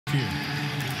Here.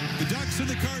 The Ducks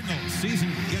and the Cardinals. Season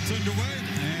gets underway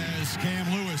as Cam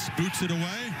Lewis boots it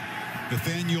away.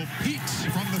 Nathaniel Peets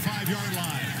from the 5-yard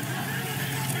line.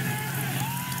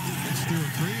 Gets through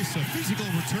a crease. A physical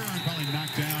return, probably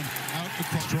knocked down out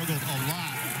across. Struggled a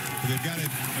lot. But they've got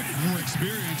more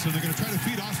experience, so they're going to try to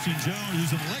feed Austin Jones,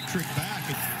 who's an electric back.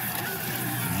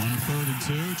 On 3rd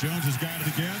and 2. Jones has got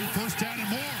it again. First down and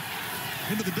more.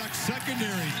 Into the Ducks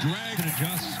secondary. Drag and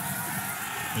adjust.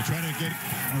 They try to get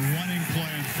a running play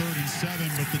on 3rd and 7,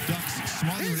 but the Ducks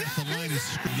smother it at the line is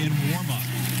in warm-up.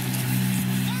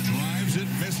 Drives it,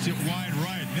 missed it wide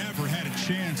right. Never had a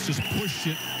chance, just pushed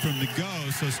it from the go.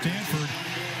 So Stanford,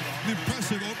 an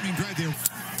impressive opening drive there.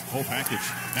 Whole package.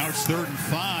 Now it's 3rd and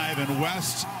 5, and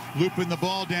West looping the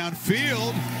ball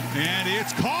downfield, and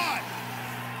it's caught.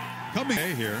 Coming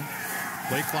here.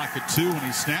 Play clock at 2 when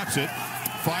he snaps it.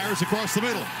 Fires across the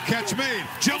middle. Catch made.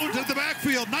 Jones at the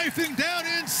backfield. Knifing down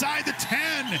inside the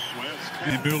 10.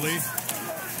 And Dooley.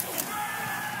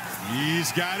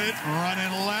 He's got it.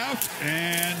 Running left.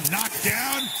 And knocked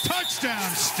down. Touchdown,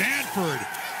 Stanford.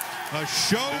 A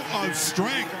show of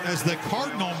strength as the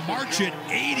Cardinal march it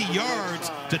 80 yards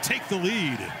to take the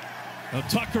lead.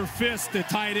 Tucker Fisk, the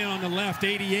tight end on the left,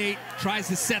 88, tries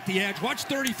to set the edge. Watch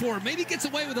 34. Maybe gets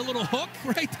away with a little hook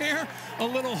right there, a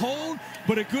little hold,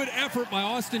 but a good effort by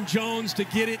Austin Jones to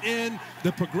get it in.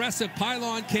 The progressive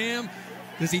pylon cam.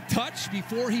 Does he touch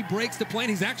before he breaks the plane?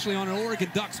 He's actually on an Oregon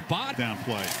Ducks bot. Down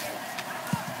play.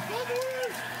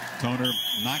 Toner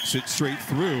knocks it straight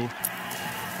through.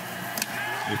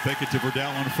 They pick it to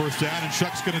Verdell on 1st down, and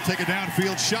Shuck's going to take a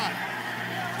downfield shot.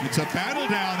 It's a battle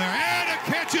down there, and a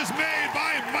catch is made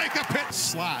by Micah Pitt.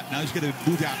 Slot. Now he's going to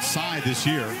move outside this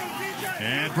year.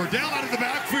 And Verdell out of the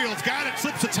backfield. Got it,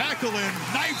 slips a tackle and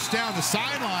knifes down the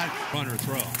sideline. Runner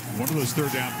throw. One of those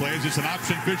 3rd down plays. It's an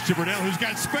option pitch to Verdell, who's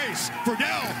got space.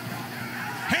 Verdell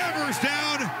hammers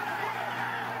down.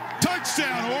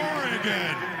 Touchdown,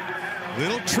 Oregon.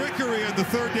 Little trickery in the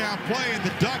 3rd down play, and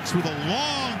the Ducks with a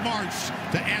long march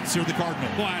to answer the Cardinal.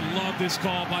 Boy, I love this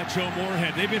call by Joe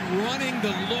Moorhead. They've been running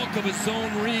the look of a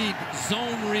zone read,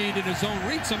 and a zone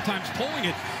read, sometimes pulling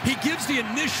it. He gives the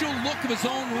initial look of a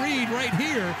zone read right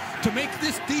here to make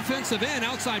this defensive end,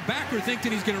 outside backer, think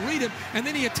that he's going to read him, and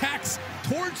then he attacks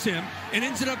towards him and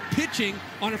ends up pitching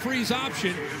on a freeze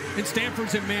option, and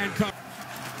Stanford's in man cover.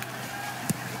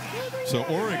 So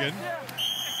Oregon.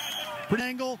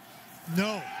 Angle.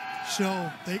 No.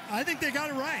 So I think they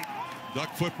got it right.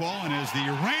 Duck football, and as the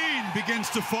rain begins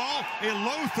to fall, a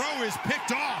low throw is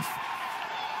picked off.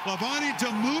 Lavani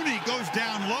Damouni goes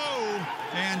down low,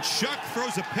 and Shuck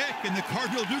throws a pick, and the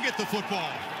Cardinals do get the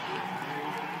football.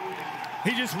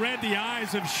 He just read the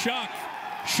eyes of Shuck.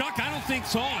 Shuck, I don't think,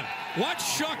 saw it. Watch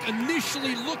Shuck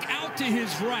initially look out to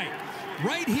his right.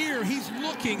 Right here, he's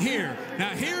looking here. Now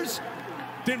here's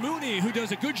Damouni, who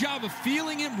does a good job of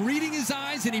feeling him, reading his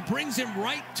eyes, and he brings him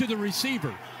right to the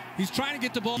receiver. He's trying to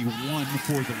get the ball. He won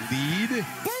for the lead,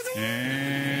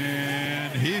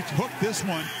 and he hooked this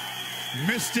one.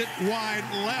 Missed it wide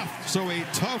left, so a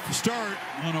tough start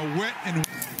on a wet and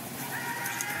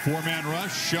 4-man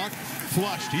rush. Shuck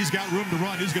flushed. He's got room to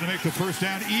run. He's going to make the 1st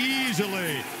down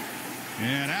easily.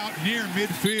 And out near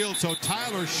midfield, so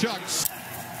Tyler Shucks.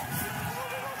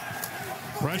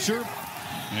 Pressure.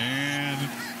 And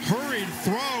hurried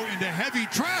throw into heavy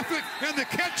traffic, and the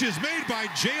catch is made by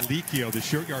Jay Leakio, the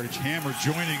short yardage hammer,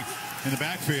 joining in the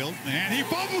backfield. And he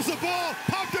fumbles the ball,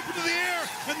 popped up into the air,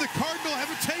 and the Cardinal have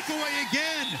a takeaway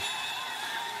again.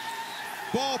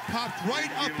 Ball popped right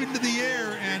up into the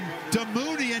air, and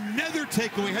Damouni, another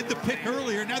takeaway, had the pick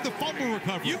earlier, now the fumble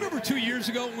recovery. You remember 2 years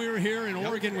ago when we were here and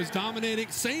Oregon was dominating,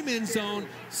 same end zone,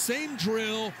 same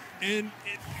drill, and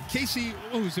Casey,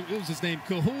 what was his name?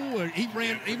 Cahoon, he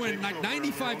went like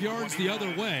 95 yards the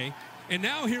other way, and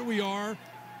now here we are.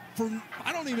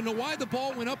 I don't even know why the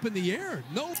ball went up in the air.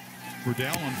 No.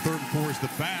 Verdell on 3rd and 4 is the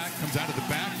back, comes out of the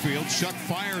backfield. Shuck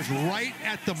fires right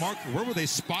at the marker. Where will they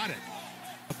spot it?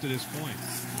 Up to this point.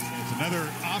 It's another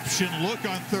option look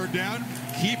on 3rd down.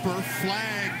 Keeper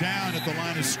flagged down at the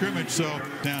line of scrimmage, so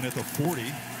down at the 40.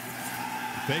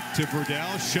 Fake to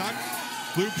Verdell. Shuck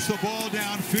loops the ball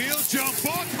downfield. Jump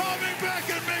ball coming back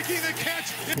and making the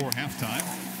catch for halftime.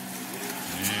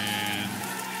 And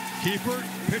keeper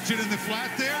pitch it in the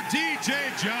flat there.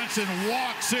 DJ Johnson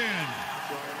walks in.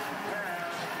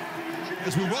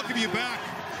 As we welcome you back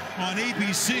on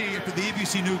ABC after the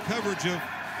ABC new coverage of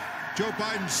Joe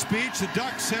Biden's speech, the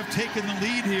Ducks have taken the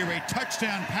lead here. A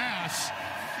touchdown pass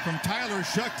from Tyler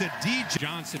Shuck to DJ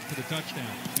Johnson for the touchdown.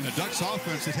 And the Ducks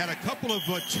offense has had a couple of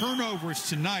turnovers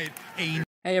tonight.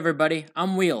 Hey everybody,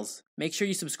 I'm Wheels. Make sure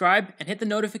you subscribe and hit the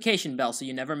notification bell so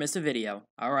you never miss a video.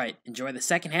 Alright, enjoy the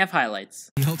second half highlights.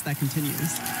 He hopes that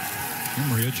continues.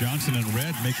 Maria Johnson in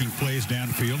red making plays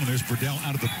downfield, and there's Burdell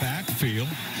out of the backfield.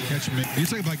 Catch me. You're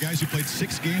talking about guys who played 6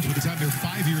 games by the time they're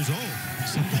 5 years old.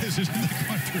 Some places in the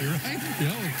country, right?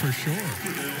 Yeah, for sure.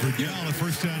 Burdell, a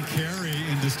first down carry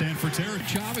in the Stanford territory.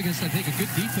 Job against, I think, a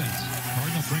good defense.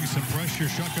 Cardinal brings some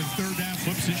pressure. Shuck on third down,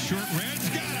 flips it short.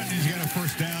 Red's got it. He's got a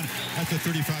first down at the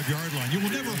 35-yard line. You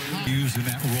will never use in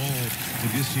that role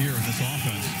this year in this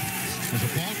offense. There's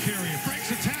a ball carrier,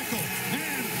 breaks a tackle,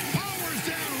 and powers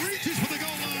down, reaches for the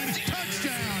goal line.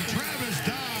 Touchdown, Travis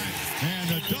Dye. And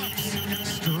the Ducks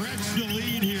stretch the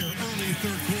lead here early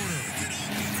third quarter.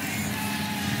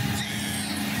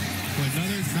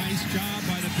 Another nice job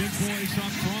by the big boys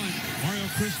up front. Mario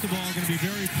Cristobal going to be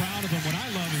very proud of him. What I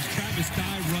love is Travis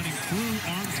Dye running through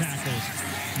arm tackles.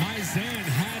 Mizan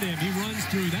had him. He runs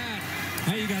through that.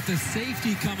 Now you got the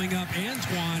safety coming up,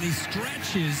 Antoine. He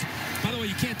stretches. By the way,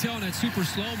 you can't tell in that super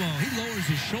slow-mo. He lowers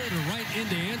his shoulder right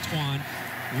into Antoine,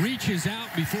 reaches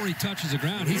out before he touches the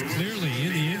ground. He's clearly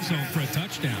in the end zone for a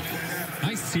touchdown.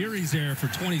 Nice series there for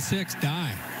 26,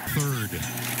 Dye. Third.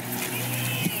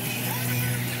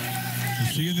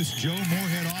 You're seeing this Joe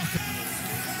Moorhead offense.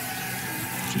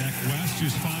 Jack West,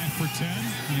 who's 5 for 10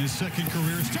 in his second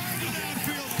career start.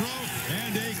 Downfield throw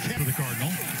and a catch for the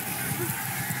Cardinal.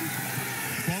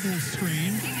 Bubble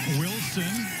screen. Wilson,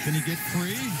 can he get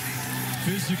free?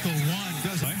 Physical one,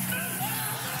 does it?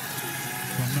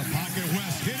 From the pocket,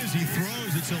 West hit as he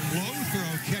throws. It's a low throw,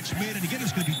 catch made, and again,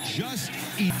 it's going to be just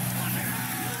easy.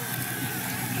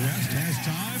 West has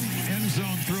time. End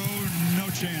zone throw,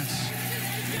 no chance.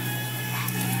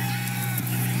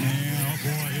 And oh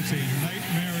boy, it's a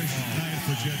nightmarish night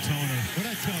for Jet Toner. What'd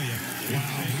I tell you? Wow.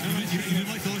 You didn't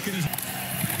like to look at his.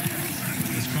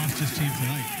 This cost his team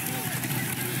tonight.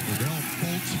 Burdell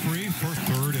bolts free, first,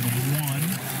 third, and 1.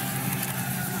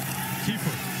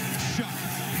 Keeper, Shuck,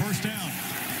 first down.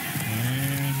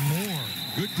 And more.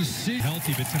 Good to see.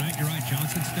 Healthy, but tonight, you're right,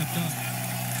 Johnson stepped up.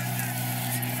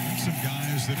 Some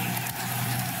guys that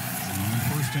on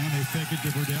first down, they fake it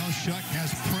to Burdell. Shuck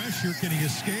has pressure. Can he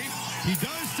escape? He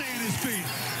does stay on his feet.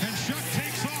 And Shuck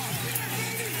takes off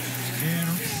and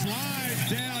slides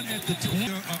down at the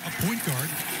 20. A point guard.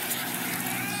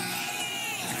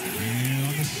 And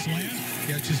on the slant,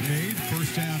 catch is made.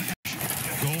 First down,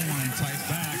 goal line tight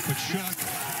back. But Shuck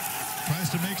tries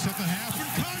to make something happen.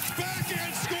 Cuts back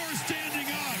and scores standing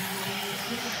up.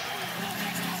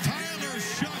 Tyler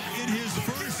Shuck in his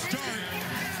first start.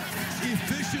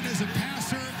 Efficient as a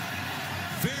passer.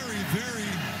 Very, very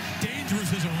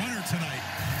dangerous as a runner tonight.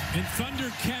 And Thunder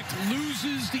Keck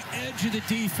loses the edge of the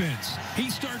defense. He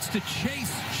starts to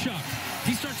chase Shuck.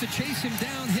 He starts to chase him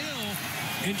downhill,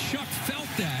 and Shuck felt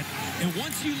that. And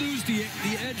once you lose the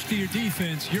edge to your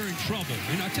defense, you're in trouble.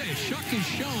 And I tell you, Shuck is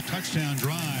shown. Touchdown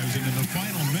drives, and in the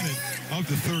final minute of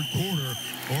the third quarter,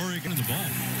 Oregon the ball.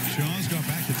 Sean's got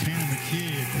back to Tanner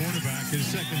McKee, a quarterback, his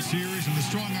second series, and the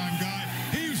strong arm guy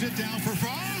heaves it down for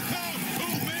Falco,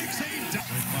 who makes a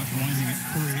clock winding at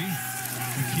 3.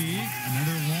 McKee,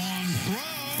 another long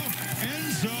throw, end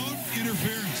zone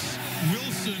interference.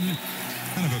 Wilson,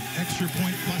 kind of an extra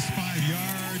point plus 5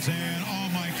 yards, and oh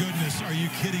my goodness, are you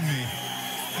kidding me?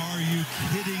 Are you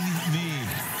kidding me?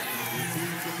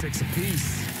 Takes a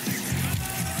piece.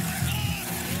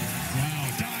 Wow,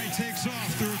 Dye takes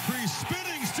off through a crease,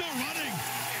 spinning, still running,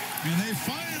 and they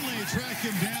finally track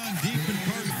him down deep in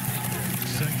Carter.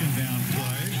 Second down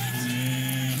play,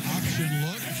 and option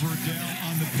look. Burdell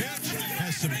on the pitch,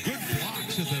 has some good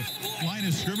blocks at the line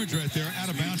of scrimmage right there, out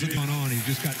of bounds. Gone on, he's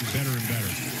just gotten better and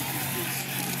better.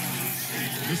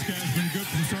 This guy's been good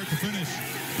from start to finish.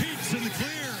 Pete's in the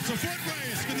clear. It's a foot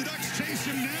race. Can the Ducks chase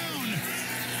him down?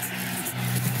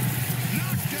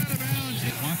 Knocked out of bounds.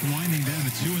 Clock winding down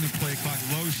to 2 in the play clock.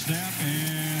 Low snap,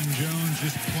 and Jones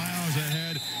just plows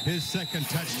ahead. His second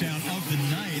touchdown of the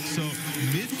night. So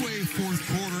midway fourth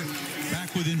quarter,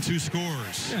 back within 2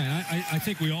 scores. Yeah, I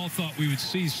think we all thought we would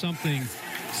see something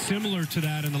similar to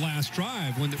that in the last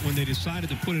drive when they decided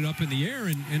to put it up in the air.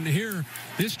 And here,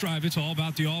 this drive, it's all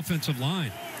about the offensive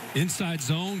line. Inside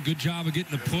zone, good job of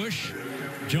getting the push.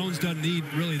 Jones doesn't need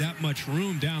really that much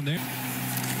room down there.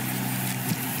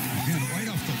 Again, right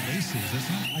off the laces. That's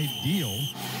not ideal.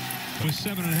 With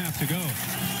 7.5 to go.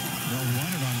 They'll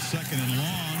run it on second and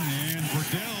long, and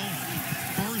Burdell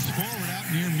bursts forward out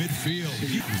near midfield.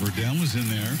 Burdell was in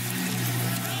there.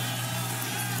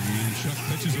 And Shuck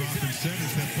pitches off instead.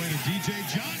 It's that play to DJ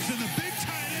Johnson, the big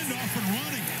tight end, off and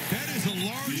running. That is a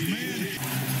large man.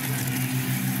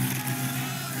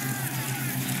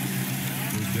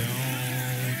 Burdell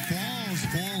falls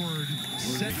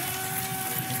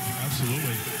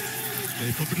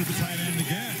Flip it to the tight end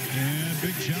again. And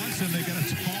Big Johnson, they got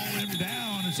to haul him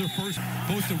down. It's their first.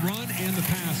 Both the run and the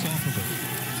pass off of it.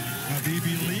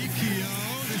 Bibi Likio,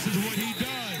 this is what he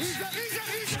does.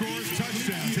 Scores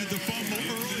touchdowns. Had the fumble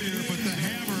earlier, but the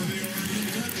hammer.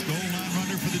 Goal line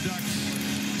runner for the Ducks.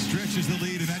 Stretches the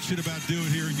lead, and that should about do it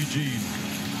here in Eugene.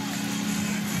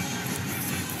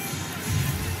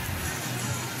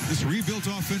 This rebuilt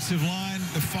offensive line,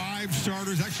 the 5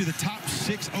 starters, actually the top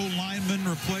 6 O-linemen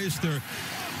replaced their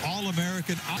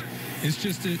All-American. It's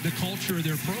just the culture of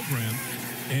their program,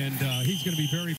 and he's going to be very